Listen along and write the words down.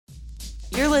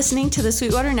You're listening to the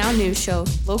Sweetwater Now News Show.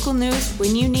 Local news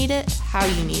when you need it, how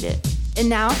you need it. And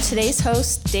now, today's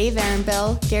hosts, Dave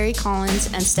Ehrenbell, Gary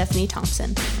Collins, and Stephanie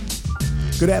Thompson.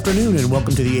 Good afternoon and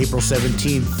welcome to the April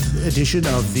 17th edition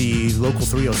of the Local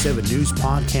 307 News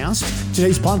Podcast.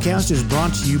 Today's podcast is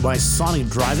brought to you by Sonic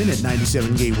Drive-In at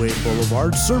 97 Gateway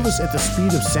Boulevard. Service at the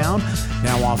speed of sound,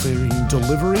 now offering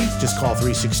delivery. Just call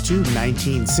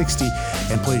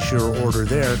 362-1960 and place your order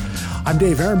there. I'm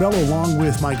Dave Ehrenbell along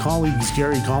with my colleagues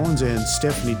Gary Collins and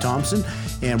Stephanie Thompson.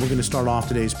 And we're going to start off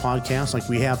today's podcast like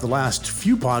we have the last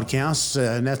few podcasts,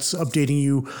 and that's updating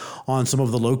you on some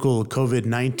of the local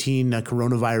COVID-19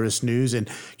 coronavirus news. And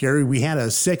Gary, we had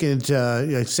a second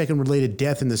related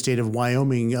death in the state of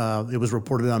Wyoming. It was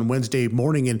reported on Wednesday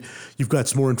morning, and you've got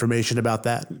some more information about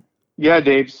that. Yeah,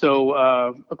 Dave.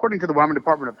 So according to the Wyoming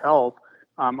Department of Health,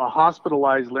 a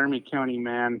hospitalized Laramie County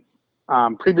man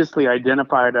previously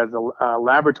identified as a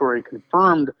laboratory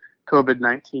confirmed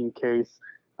COVID-19 case.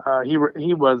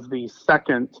 He was the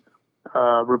second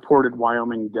reported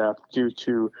Wyoming death due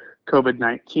to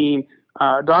COVID-19.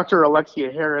 Dr.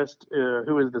 Alexia Harris,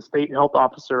 who is the state health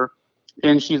officer,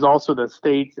 and she's also the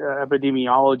state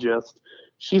epidemiologist,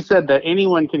 she said that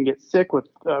anyone can get sick with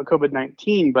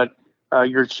COVID-19, but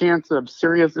your chance of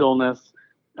serious illness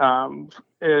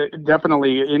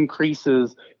definitely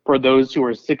increases for those who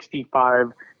are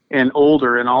 65 and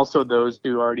older, and also those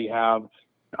who already have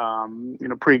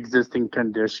pre-existing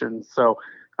conditions. So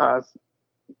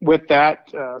with that,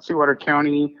 Sweetwater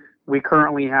County, we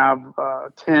currently have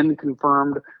 10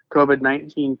 confirmed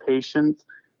COVID-19 patients.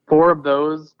 4 of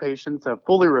those patients have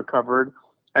fully recovered,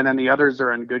 and then the others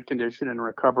are in good condition and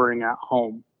recovering at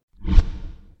home.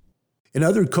 In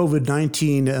other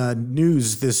COVID-19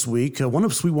 news this week, one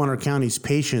of Sweetwater County's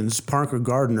patients, Parker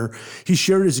Gardner, he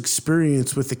shared his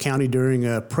experience with the county during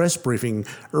a press briefing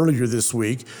earlier this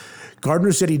week.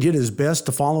 Gardner said he did his best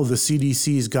to follow the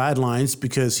CDC's guidelines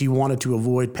because he wanted to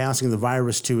avoid passing the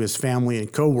virus to his family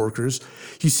and coworkers.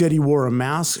 He said he wore a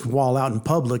mask while out in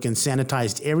public and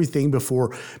sanitized everything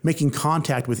before making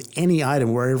contact with any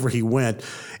item wherever he went.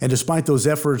 And despite those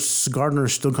efforts, Gardner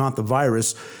still caught the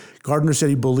virus. Gardner said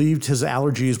he believed his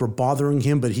allergies were bothering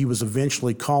him, but he was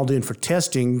eventually called in for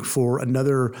testing for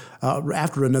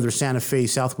after another Santa Fe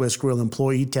Southwest Grill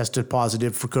employee tested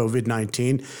positive for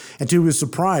COVID-19. And to his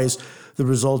surprise, the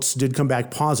results did come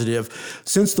back positive.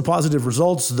 Since the positive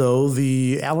results, though,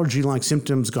 the allergy-like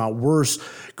symptoms got worse.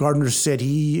 Gardner said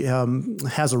he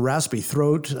has a raspy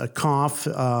throat, a cough,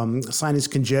 sinus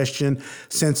congestion,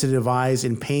 sensitive eyes,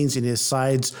 and pains in his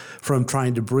sides from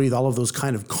trying to breathe. All of those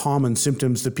kind of common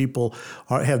symptoms that people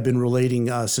have been relating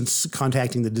since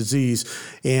contacting the disease.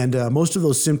 And most of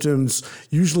those symptoms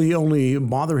usually only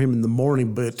bother him in the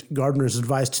morning, but Gardner's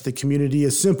advice to the community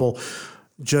is simple: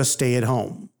 just stay at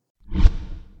home.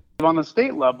 On the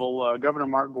state level, Governor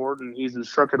Mark Gordon, he's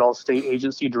instructed all state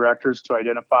agency directors to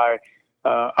identify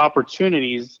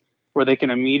opportunities where they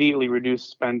can immediately reduce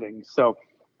spending. So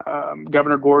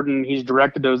Governor Gordon, he's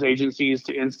directed those agencies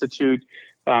to institute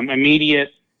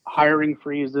immediate hiring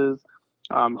freezes,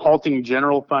 halting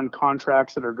general fund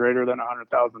contracts that are greater than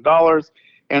 $100,000,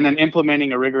 and then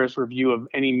implementing a rigorous review of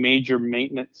any major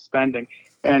maintenance spending.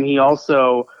 And he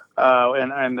also,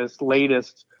 in this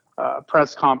latest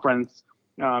press conference,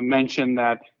 mentioned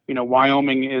that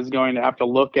Wyoming is going to have to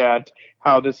look at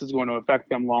how this is going to affect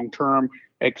them long term.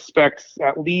 Expects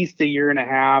at least a year and a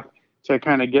half to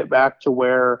kind of get back to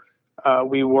where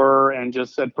we were, and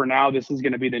just said for now this is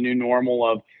going to be the new normal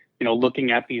of looking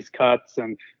at these cuts.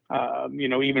 And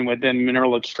even within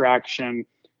mineral extraction,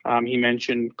 he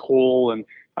mentioned coal and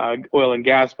oil and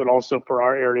gas, but also for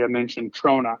our area mentioned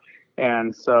Trona.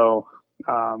 And so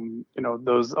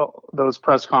those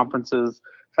press conferences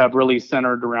have really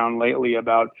centered around lately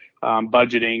about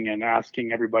budgeting and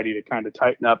asking everybody to kind of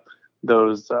tighten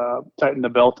the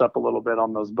belt up a little bit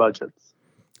on those budgets.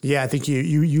 Yeah, I think you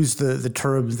use the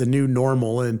term the new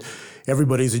normal, and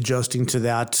everybody's adjusting to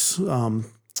that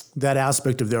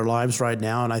aspect of their lives right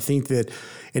now. And I think that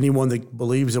anyone that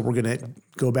believes that we're going to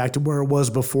go back to where it was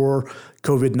before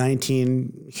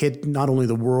COVID-19 hit not only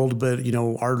the world, but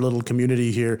our little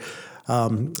community here,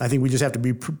 I think we just have to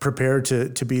be prepared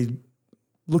to be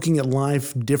looking at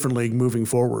life differently moving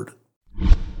forward.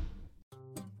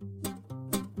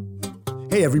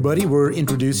 Hey everybody, we're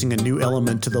introducing a new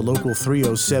element to the Local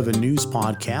 307 News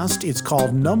Podcast. It's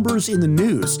called Numbers in the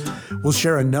News. We'll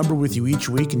share a number with you each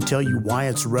week and tell you why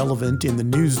it's relevant in the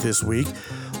news this week,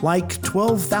 like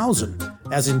 12,000,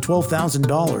 as in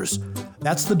 $12,000.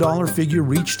 That's the dollar figure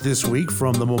reached this week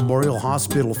from the Memorial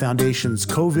Hospital Foundation's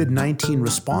COVID-19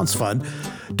 Response Fund.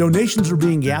 Donations are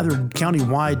being gathered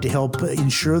countywide to help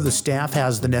ensure the staff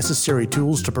has the necessary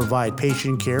tools to provide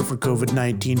patient care for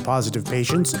COVID-19 positive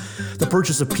patients, the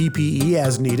purchase of PPE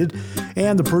as needed,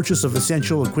 and the purchase of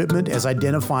essential equipment as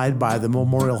identified by the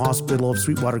Memorial Hospital of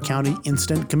Sweetwater County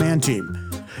Incident Command Team.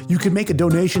 You can make a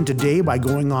donation today by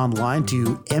going online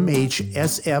to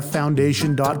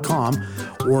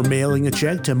mhsffoundation.com or mailing a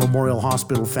check to Memorial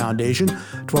Hospital Foundation,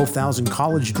 12,000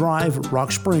 College Drive,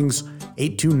 Rock Springs,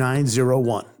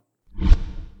 82901.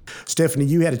 Stephanie,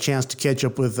 you had a chance to catch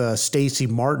up with Stacy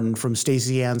Martin from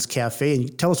Stacy Ann's Cafe,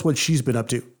 and tell us what she's been up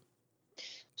to.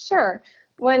 Sure.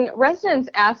 When residents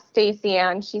asked Stacy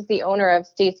Ann, she's the owner of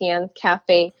Stacy Ann's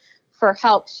Cafe, for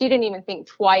help, she didn't even think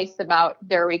twice about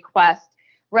their request.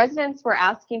 Residents were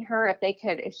asking her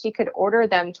if she could order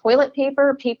them toilet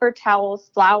paper, paper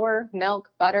towels, flour, milk,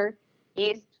 butter,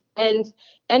 yeast, and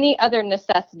any other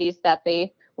necessities that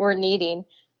they were needing.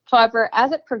 However,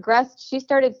 as it progressed, she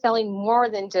started selling more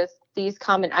than just these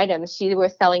common items. She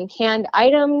was selling canned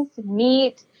items,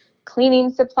 meat, cleaning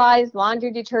supplies,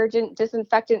 laundry detergent,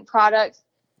 disinfectant products,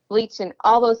 bleach, and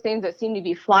all those things that seem to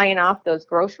be flying off those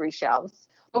grocery shelves.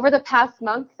 Over the past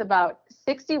months, about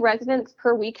 60 residents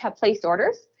per week have placed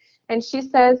orders, and she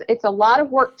says it's a lot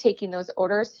of work taking those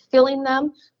orders, filling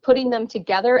them, putting them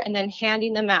together, and then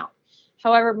handing them out.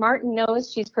 However, Martin knows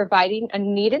she's providing a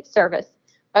needed service,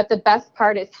 but the best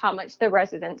part is how much the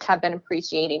residents have been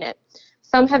appreciating it.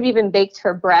 Some have even baked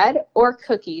her bread or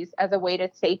cookies as a way to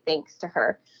say thanks to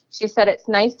her. She said it's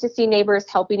nice to see neighbors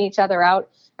helping each other out,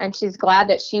 and she's glad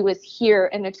that she was here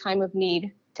in a time of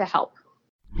need to help.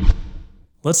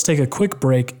 Let's take a quick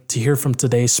break to hear from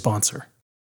today's sponsor.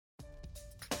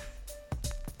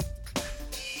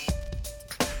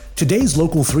 Today's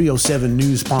Local 307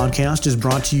 News podcast is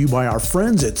brought to you by our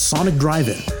friends at Sonic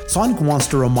Drive-In. Sonic wants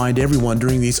to remind everyone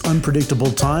during these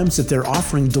unpredictable times that they're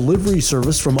offering delivery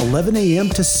service from 11 a.m.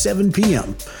 to 7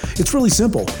 p.m. It's really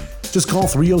simple. Just call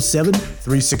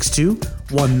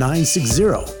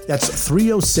 307-362-1960. That's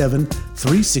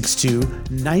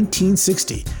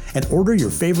 307-362-1960 and order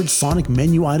your favorite Sonic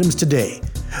menu items today.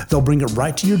 They'll bring it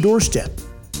right to your doorstep.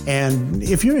 And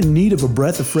if you're in need of a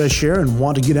breath of fresh air and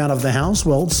want to get out of the house,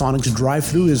 well, Sonic's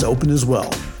drive-thru is open as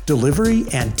well. Delivery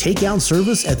and takeout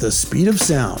service at the speed of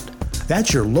sound.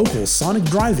 That's your local Sonic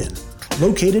Drive-In,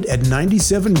 located at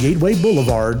 97 Gateway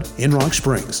Boulevard in Rock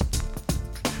Springs.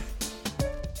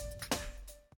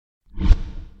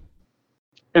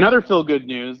 In other feel-good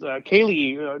news,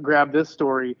 Kaylee grabbed this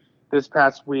story this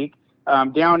past week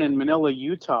down in Manila,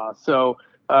 Utah. So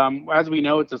as we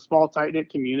know, it's a small,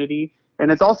 tight-knit community, and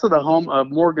it's also the home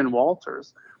of Morgan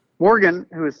Walters. Morgan,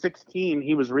 who is 16,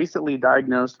 he was recently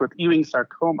diagnosed with Ewing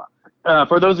sarcoma.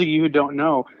 For those of you who don't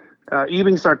know,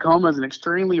 Ewing sarcoma is an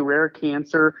extremely rare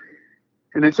cancer,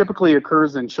 and it typically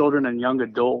occurs in children and young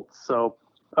adults. So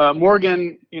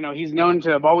Morgan, he's known to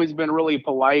have always been a really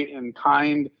polite and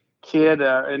kind kid,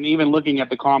 and even looking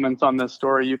at the comments on this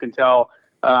story, you can tell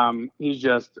he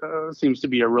just seems to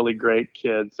be a really great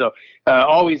kid. So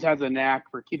always has a knack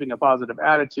for keeping a positive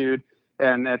attitude,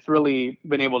 and it's really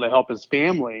been able to help his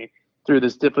family through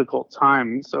this difficult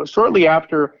time. So shortly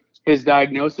after his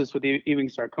diagnosis with Ewing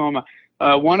sarcoma,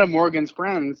 one of Morgan's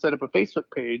friends set up a Facebook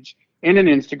page and an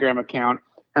Instagram account,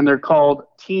 and they're called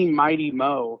Team Mighty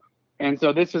Mo. And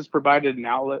so this has provided an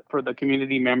outlet for the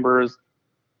community members,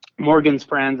 Morgan's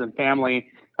friends and family,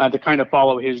 to kind of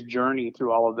follow his journey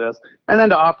through all of this, and then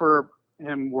to offer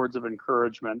him words of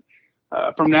encouragement.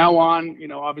 From now on,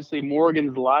 obviously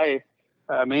Morgan's life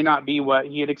may not be what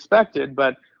he had expected,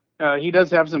 but he does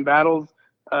have some battles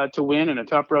to win and a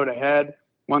tough road ahead.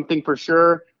 One thing for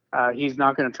sure, he's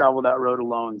not going to travel that road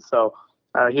alone. So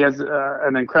he has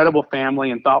an incredible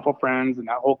family and thoughtful friends and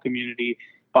that whole community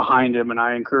behind him. And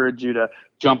I encourage you to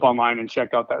jump online and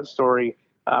check out that story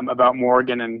about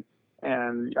Morgan.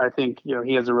 And I think,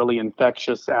 he has a really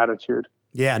infectious attitude.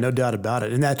 Yeah, no doubt about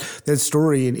it. And that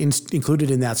story,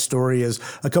 included in that story is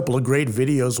a couple of great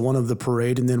videos, one of the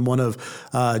parade and then one of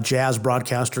jazz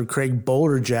broadcaster Craig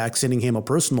Bolerjack sending him a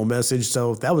personal message.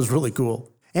 So that was really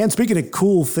cool. And speaking of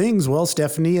cool things, well,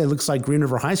 Stephanie, it looks like Green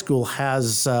River High School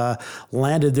has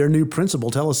landed their new principal.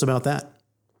 Tell us about that.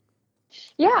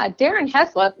 Yeah, Darren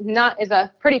Heslop is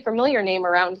a pretty familiar name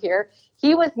around here.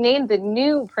 He was named the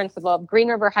new principal of Green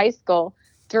River High School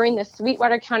during the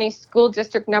Sweetwater County School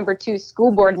District No. 2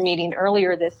 school board meeting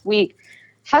earlier this week.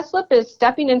 Heslop is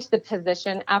stepping into the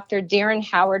position after Darren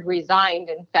Howard resigned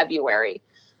in February.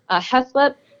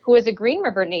 Heslop, who is a Green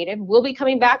River native, will be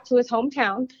coming back to his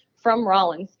hometown from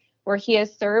Rawlins, where he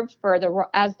has served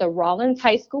as the Rawlins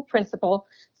High School principal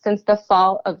since the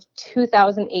fall of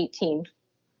 2018.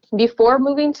 Before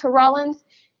moving to Rawlins,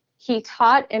 He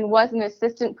taught and was an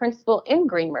assistant principal in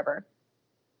Green River.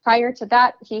 Prior to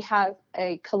that, he has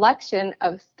a collection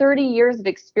of 30 years of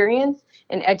experience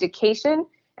in education,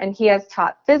 and he has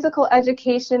taught physical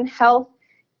education, health,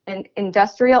 and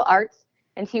industrial arts,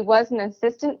 and he was an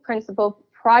assistant principal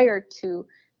prior to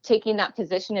taking that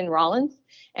position in Rawlins.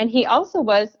 And he also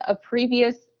was a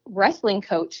previous wrestling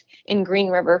coach in Green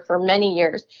River for many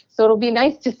years. So it'll be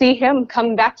nice to see him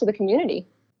come back to the community.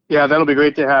 Yeah, that'll be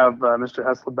great to have Mr.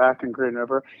 Hessler back in Green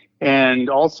River. And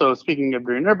also, speaking of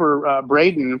Green River,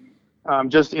 Braden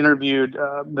just interviewed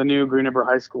the new Green River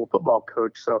High School football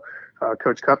coach. So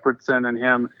Coach Cuthbertson and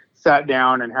him sat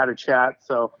down and had a chat.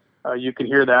 So you can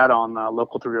hear that on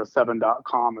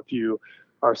local307.com if you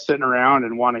are sitting around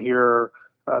and want to hear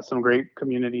some great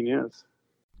community news.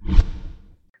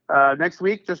 Next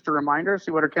week, just a reminder,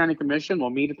 Sweetwater County Commission will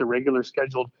meet at the regular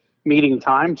scheduled meeting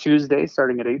time, Tuesday,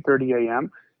 starting at 8:30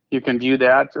 a.m. You can view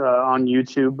that on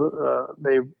YouTube.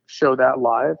 They show that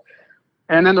live.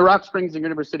 And then the Rock Springs and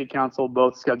Green River City Council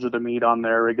both scheduled to meet on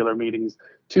their regular meetings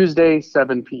Tuesday,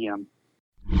 7 p.m.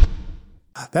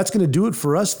 That's going to do it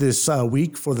for us this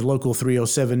week for the Local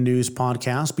 307 News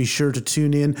podcast. Be sure to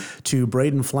tune in to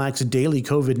Braden Flack's daily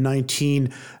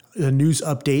COVID-19 news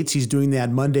updates. He's doing that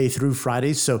Monday through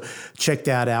Friday, so check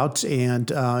that out. And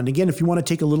again, if you want to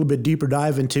take a little bit deeper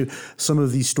dive into some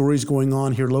of these stories going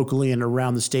on here locally and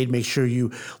around the state, make sure you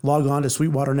log on to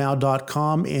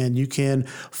sweetwaternow.com, and you can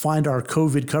find our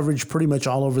COVID coverage pretty much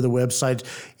all over the website.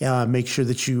 Make sure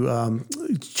that you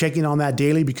check in on that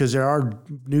daily, because there are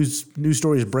news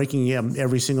stories breaking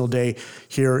every single day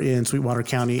here in Sweetwater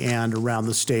County and around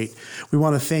the state. We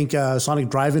want to thank Sonic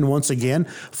Drive-In once again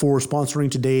for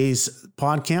sponsoring today's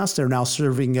podcast. They're now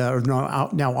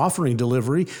now offering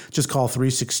delivery. Just call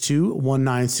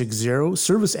 362-1960.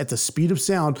 Service at the speed of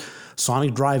sound.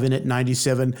 Sonic Drive-In at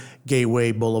 97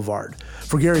 Gateway Boulevard.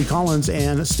 For Gary Collins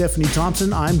and Stephanie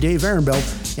Thompson, I'm Dave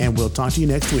Ehrenbelt, and we'll talk to you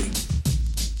next week.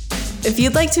 If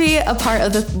you'd like to be a part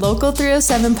of the Local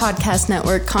 307 podcast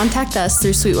network, contact us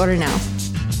through Sweetwater Now.